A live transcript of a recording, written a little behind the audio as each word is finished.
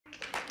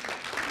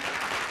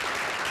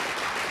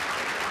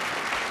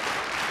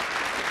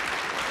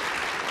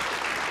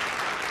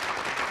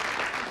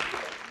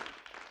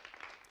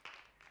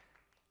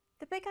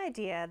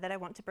idea that I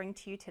want to bring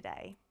to you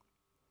today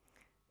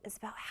is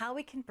about how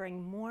we can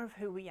bring more of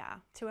who we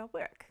are to our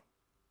work.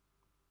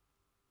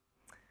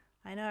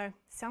 I know,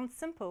 sounds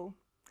simple,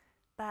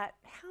 but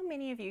how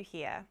many of you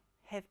here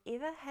have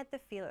ever had the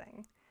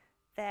feeling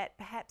that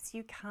perhaps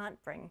you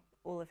can't bring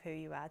all of who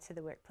you are to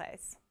the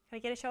workplace? Can I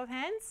get a show of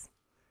hands?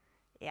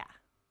 Yeah,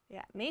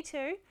 me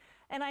too.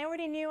 And I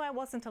already knew I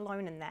wasn't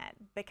alone in that,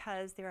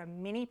 because there are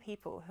many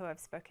people who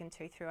I've spoken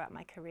to throughout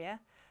my career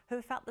who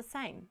have felt the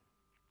same.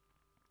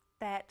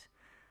 That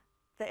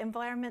the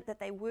environment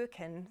that they work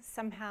in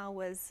somehow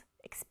was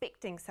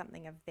expecting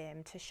something of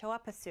them to show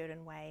up a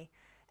certain way,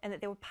 and that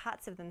there were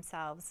parts of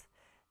themselves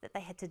that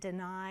they had to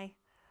deny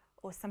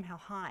or somehow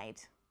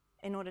hide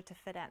in order to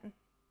fit in.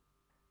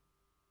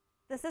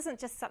 This isn't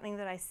just something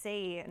that I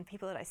see in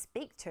people that I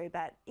speak to,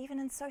 but even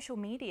in social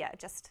media.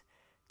 Just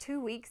 2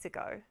 weeks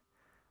ago,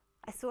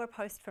 I saw a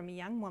post from a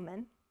young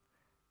woman.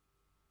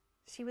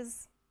 She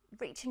was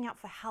reaching out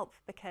for help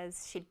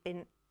because she'd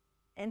been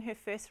in her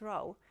first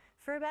role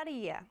for about a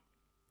year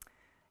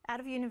out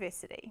of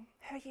university.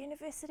 Her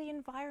university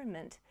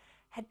environment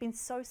had been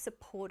so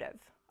supportive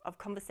of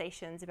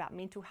conversations about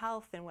mental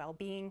health and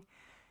well-being,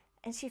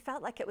 and she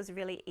felt like it was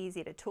really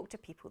easy to talk to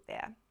people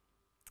there.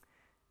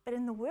 But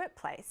in the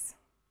workplace,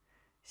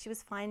 she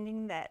was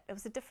finding that it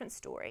was a different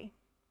story.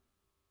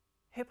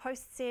 Her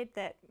post said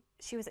that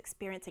she was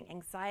experiencing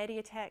anxiety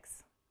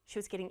attacks, she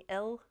was getting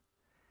ill,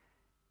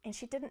 and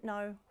she didn't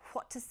know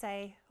what to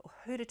say or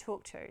who to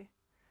talk to.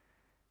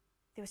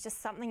 There was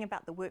just something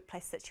about the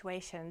workplace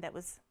situation that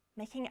was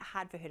making it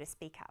hard for her to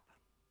speak up.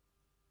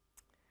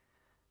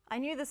 I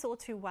knew this all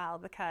too well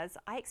because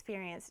I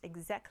experienced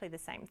exactly the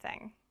same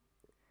thing.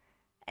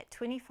 At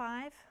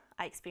 25,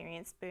 I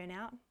experienced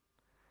burnout.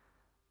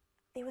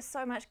 There was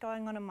so much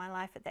going on in my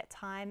life at that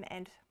time,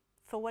 and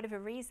for whatever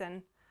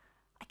reason,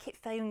 I kept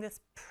feeling this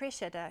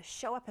pressure to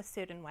show up a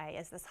certain way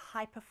as this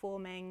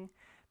high-performing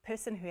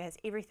person who has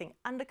everything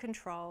under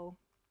control.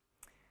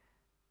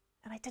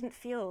 And I didn't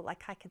feel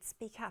like I could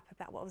speak up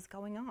about what was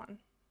going on.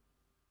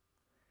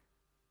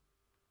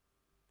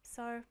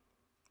 So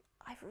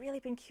I've really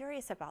been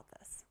curious about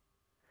this.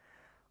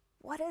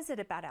 What is it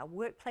about our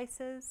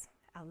workplaces,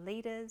 our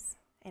leaders,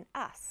 and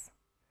us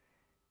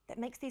that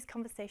makes these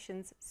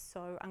conversations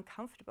so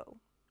uncomfortable?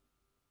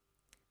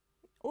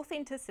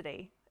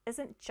 Authenticity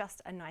isn't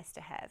just a nice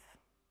to have.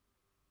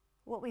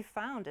 What we've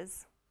found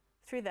is,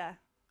 through the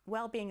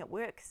Wellbeing at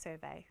Work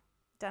survey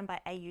done by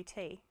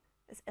AUT,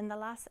 is in the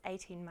last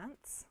 18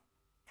 months,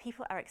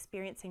 people are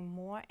experiencing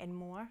more and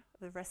more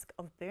of the risk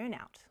of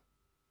burnout.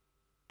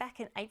 Back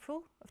in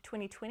April of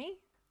 2020,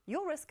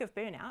 your risk of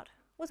burnout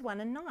was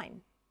 1 in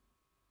 9.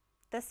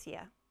 This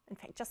year, in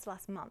fact just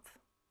last month,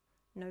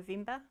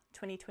 November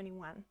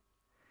 2021,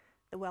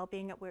 the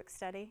Wellbeing at Work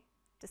study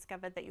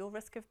discovered that your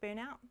risk of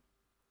burnout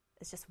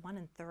is just 1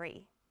 in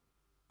 3.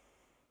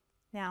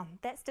 Now,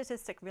 that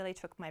statistic really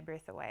took my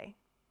breath away.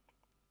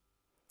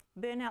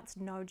 Burnout's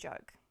no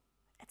joke.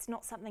 It's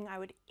not something I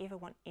would ever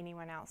want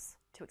anyone else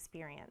to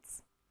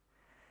experience.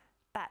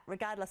 But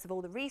regardless of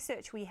all the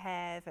research we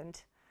have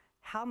and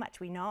how much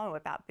we know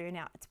about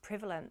burnout, its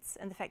prevalence,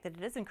 and the fact that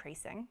it is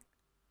increasing,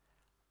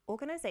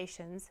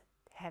 organizations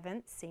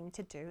haven't seemed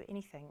to do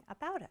anything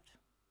about it.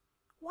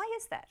 Why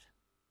is that?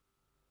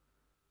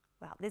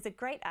 Well, there's a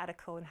great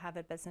article in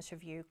Harvard Business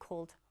Review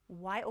called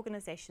 "Why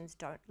Organizations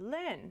Don't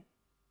Learn."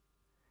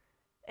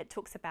 It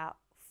talks about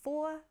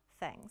 4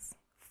 things,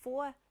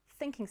 4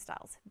 thinking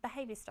styles,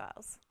 behavior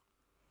styles,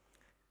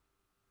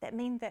 that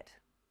mean that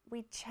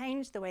we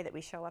change the way that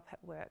we show up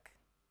at work.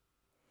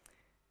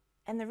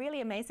 And the really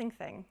amazing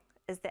thing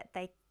is that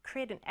they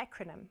create an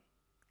acronym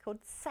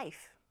called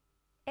SAFE,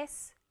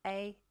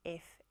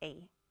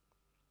 S-A-F-E.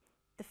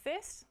 The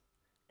first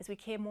is we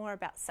care more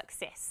about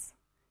success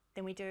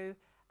than we do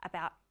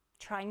about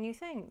trying new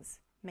things,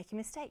 making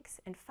mistakes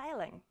and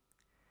failing.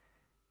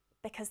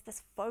 Because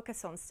this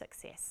focus on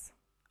success,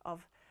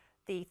 of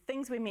the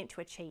things we're meant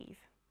to achieve,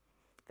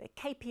 the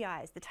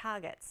KPIs, the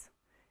targets,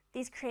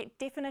 these create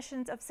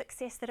definitions of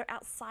success that are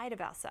outside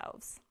of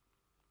ourselves.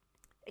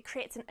 It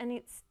creates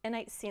an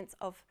innate sense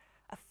of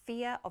a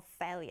fear of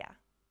failure.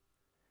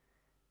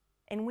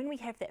 And when we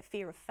have that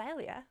fear of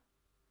failure,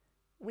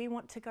 we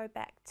want to go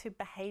back to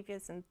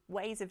behaviors and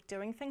ways of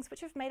doing things which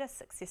have made us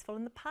successful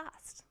in the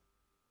past.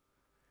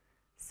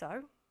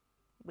 So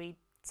we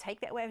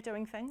take that way of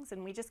doing things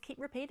and we just keep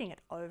repeating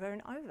it over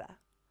and over.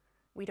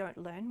 We don't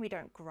learn, we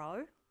don't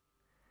grow,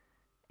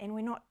 and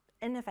we're not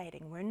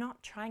innovating, we're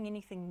not trying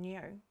anything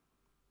new.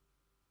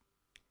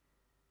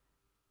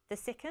 The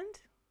second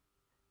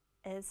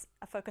is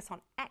a focus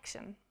on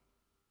action.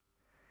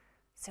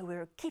 So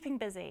we're keeping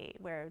busy,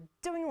 we're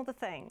doing all the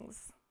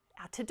things.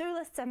 Our to-do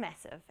lists are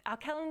massive, our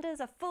calendars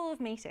are full of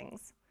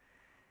meetings.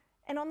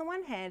 And on the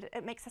one hand,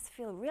 it makes us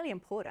feel really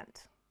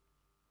important.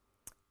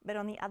 But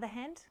on the other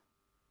hand,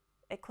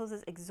 it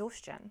causes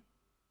exhaustion,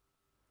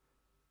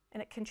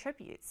 and it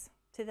contributes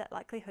to that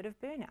likelihood of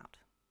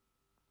burnout.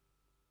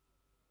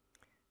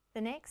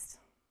 The next,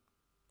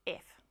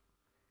 F,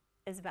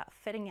 is about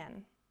fitting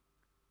in.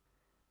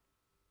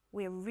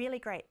 We're really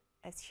great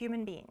as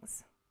human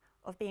beings,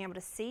 of being able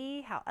to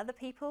see how other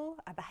people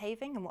are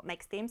behaving and what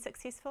makes them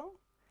successful,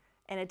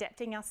 and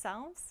adapting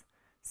ourselves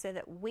so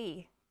that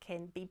we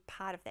can be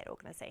part of that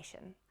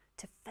organization,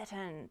 to fit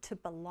in, to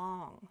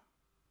belong.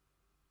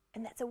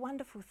 And that's a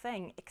wonderful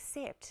thing,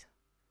 except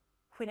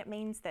when it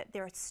means that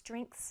there are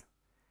strengths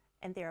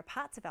and there are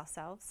parts of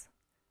ourselves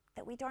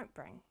that we don't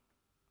bring,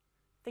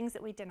 things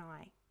that we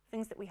deny,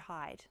 things that we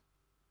hide.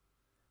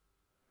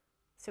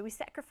 So we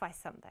sacrifice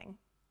something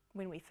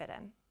when we fit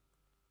in.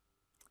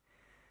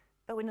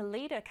 But when a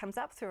leader comes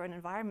up through an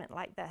environment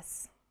like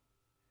this,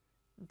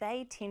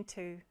 they tend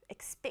to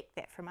expect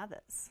that from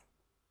others.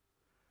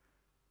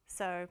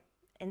 So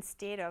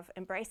instead of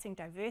embracing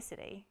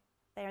diversity,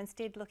 they're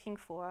instead looking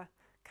for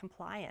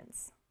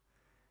compliance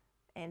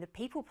and the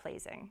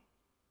people-pleasing.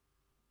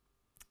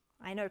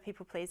 I know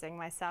people-pleasing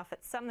myself.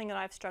 It's something that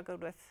I've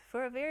struggled with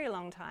for a very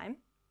long time,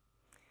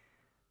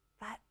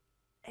 but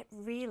it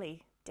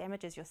really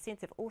damages your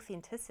sense of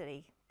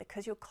authenticity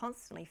because you're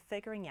constantly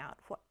figuring out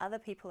what other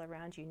people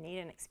around you need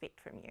and expect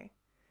from you.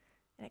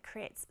 And it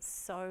creates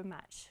so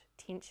much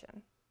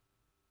tension.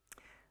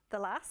 The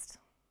last,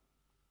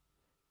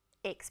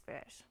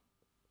 expert.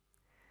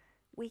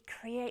 We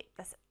create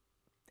this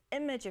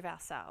image of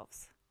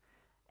ourselves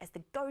as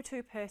the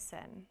go-to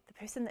person, the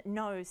person that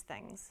knows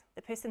things,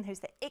 the person who's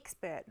the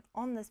expert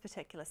on this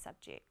particular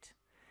subject.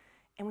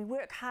 And we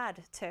work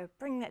hard to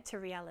bring that to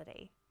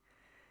reality.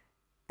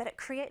 But it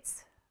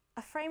creates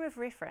a frame of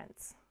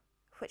reference,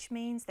 which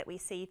means that we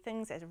see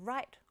things as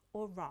right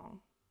or wrong.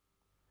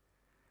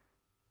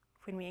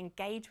 When we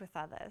engage with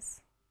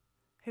others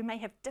who may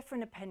have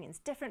different opinions,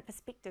 different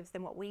perspectives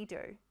than what we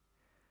do,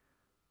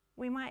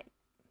 we might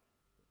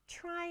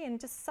try and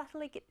just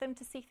subtly get them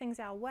to see things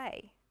our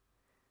way.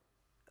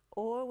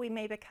 Or we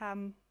may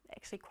become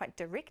actually quite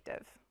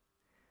directive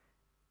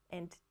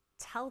and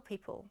tell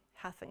people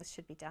how things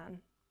should be done,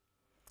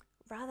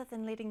 rather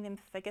than letting them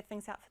figure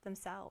things out for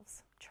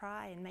themselves,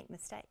 try and make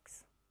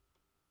mistakes.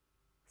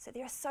 So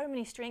there are so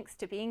many strengths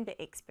to being the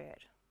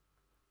expert,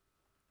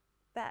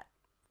 but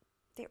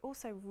they're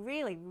also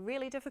really,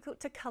 really difficult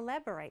to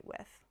collaborate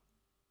with,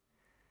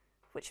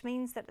 which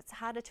means that it's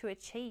harder to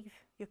achieve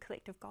your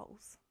collective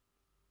goals.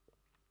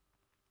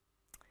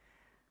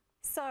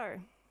 So,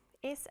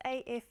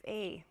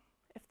 SAFE,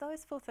 if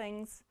those four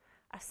things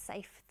are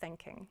safe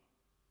thinking.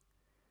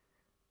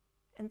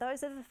 And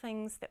those are the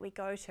things that we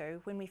go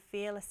to when we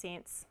feel a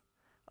sense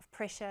of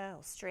pressure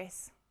or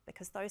stress,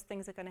 because those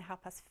things are going to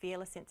help us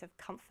feel a sense of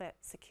comfort,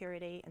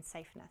 security, and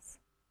safeness.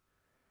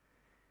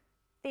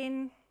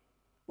 Then,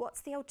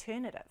 what's the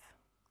alternative?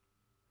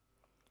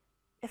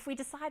 If we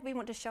decide we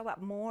want to show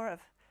up more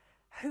of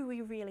who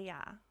we really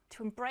are,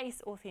 to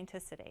embrace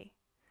authenticity,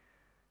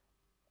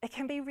 it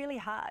can be really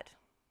hard,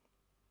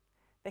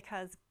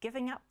 because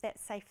giving up that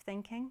safe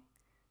thinking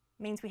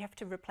means we have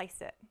to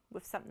replace it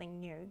with something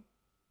new.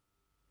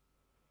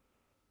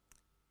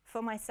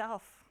 For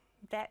myself,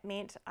 that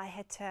meant I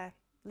had to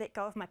let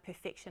go of my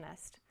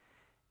perfectionist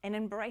and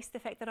embrace the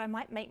fact that I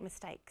might make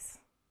mistakes.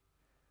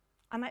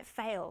 I might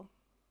fail.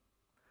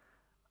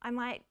 I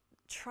might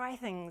try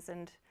things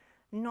and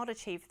not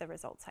achieve the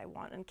results I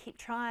want and keep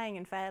trying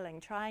and failing,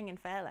 trying and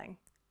failing.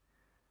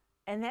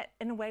 And that,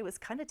 in a way, was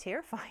kind of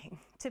terrifying,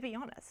 to be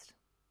honest.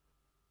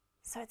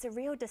 So it's a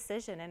real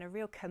decision and a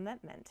real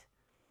commitment.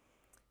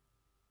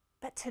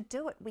 But to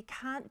do it, we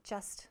can't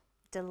just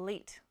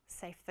delete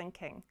safe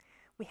thinking.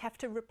 We have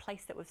to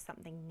replace it with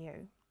something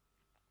new.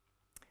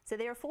 So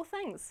there are four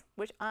things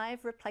which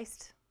I've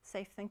replaced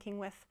safe thinking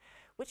with,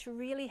 which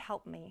really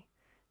help me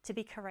to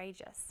be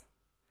courageous,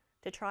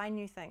 to try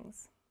new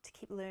things, to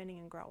keep learning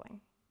and growing.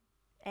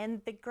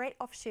 And the great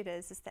offshoot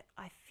is that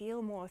I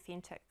feel more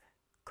authentic,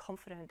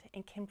 confident,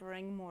 and can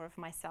bring more of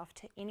myself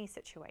to any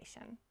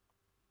situation.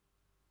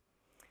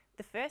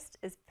 The first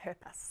is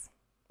purpose.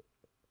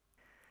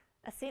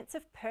 A sense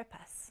of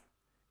purpose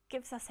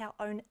gives us our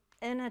own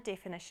inner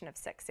definition of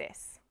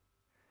success,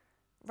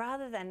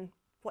 rather than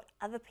what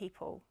other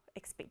people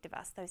expect of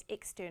us, those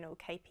external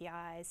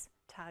KPIs,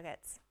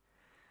 targets.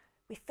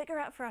 We figure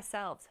out for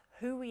ourselves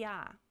who we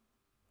are,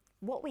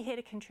 what we're here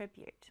to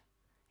contribute,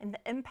 and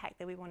the impact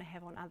that we want to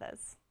have on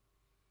others.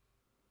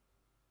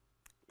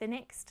 The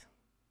next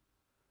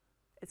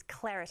is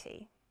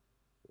clarity.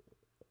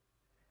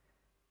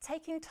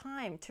 Taking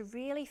time to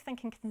really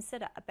think and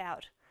consider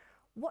about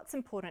what's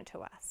important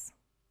to us,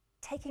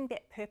 taking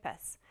that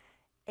purpose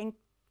and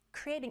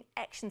creating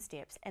action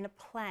steps and a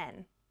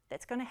plan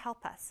that's going to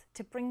help us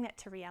to bring that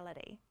to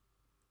reality,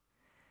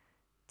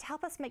 to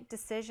help us make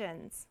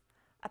decisions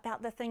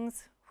about the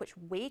things which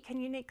we can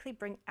uniquely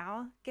bring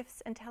our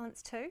gifts and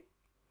talents to,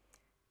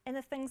 and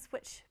the things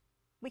which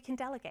we can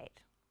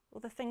delegate,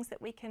 or the things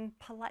that we can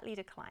politely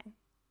decline.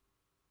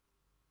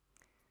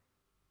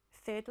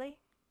 Thirdly,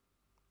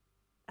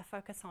 a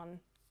focus on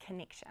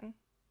connection.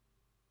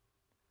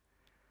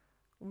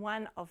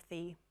 One of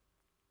the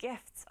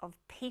gifts of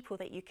people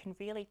that you can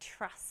really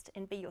trust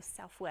and be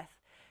yourself with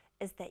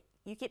is that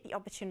you get the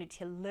opportunity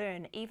to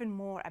learn even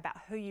more about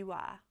who you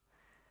are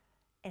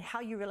and how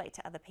you relate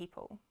to other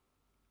people.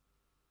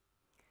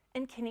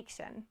 In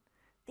connection,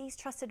 these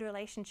trusted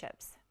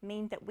relationships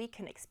mean that we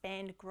can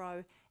expand,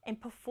 grow, and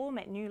perform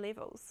at new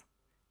levels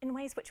in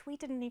ways which we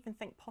didn't even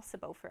think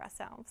possible for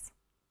ourselves.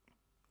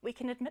 We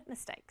can admit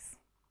mistakes.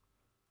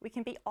 We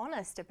can be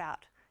honest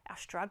about our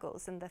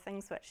struggles and the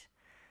things which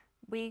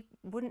we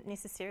wouldn't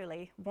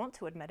necessarily want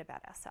to admit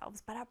about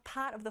ourselves, but are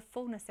part of the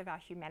fullness of our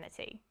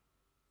humanity.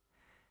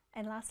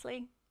 And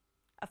lastly,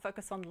 a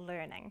focus on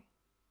learning.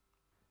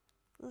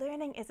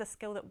 Learning is a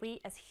skill that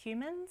we as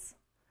humans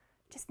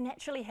just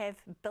naturally have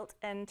built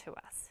into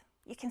us.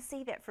 You can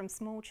see that from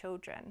small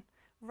children,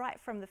 right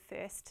from the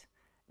first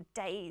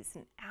days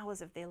and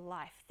hours of their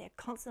life. They're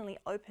constantly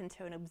open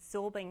to and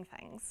absorbing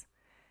things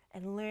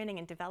and learning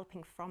and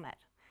developing from it.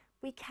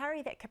 We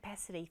carry that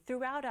capacity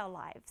throughout our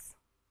lives.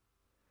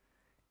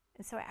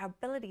 And so our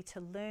ability to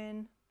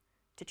learn,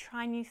 to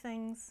try new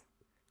things,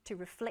 to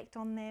reflect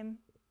on them,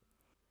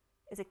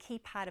 is a key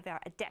part of our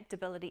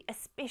adaptability,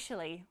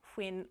 especially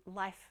when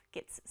life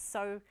gets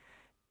so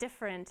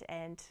different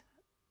and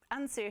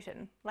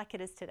uncertain like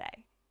it is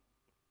today.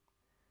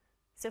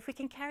 So if we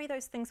can carry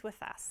those things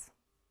with us,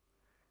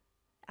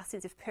 our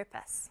sense of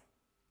purpose,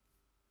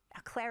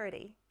 our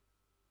clarity,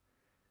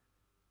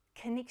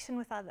 connection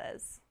with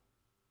others,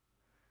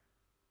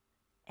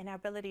 and our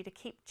ability to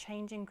keep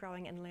changing,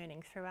 growing, and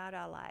learning throughout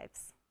our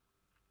lives,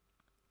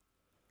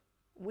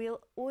 we'll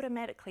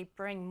automatically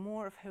bring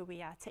more of who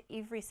we are to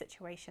every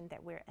situation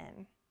that we're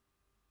in.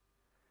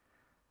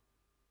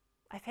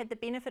 I've had the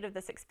benefit of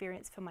this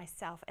experience for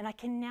myself, and I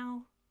can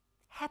now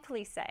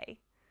happily say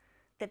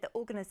that the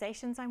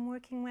organizations I'm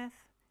working with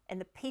and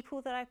the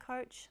people that I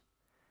coach,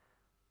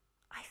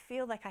 I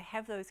feel like I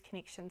have those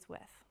connections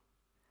with.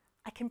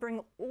 I can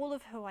bring all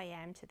of who I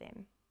am to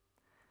them.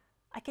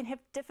 I can have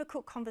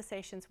difficult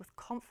conversations with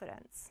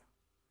confidence,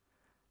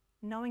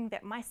 knowing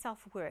that my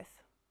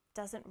self-worth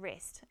doesn't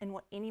rest in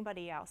what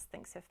anybody else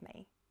thinks of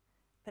me,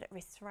 but it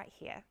rests right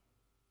here.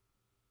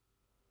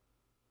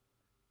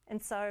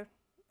 And so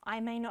I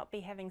may not be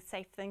having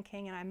safe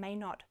thinking, and I may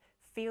not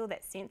feel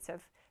that sense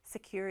of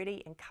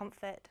security and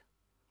comfort,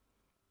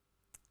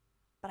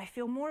 but I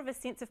feel more of a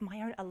sense of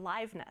my own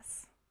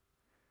aliveness,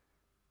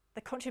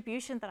 the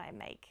contribution that I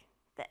make,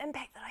 the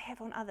impact that I have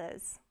on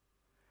others.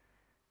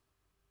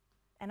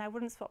 And I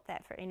wouldn't swap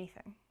that for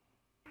anything.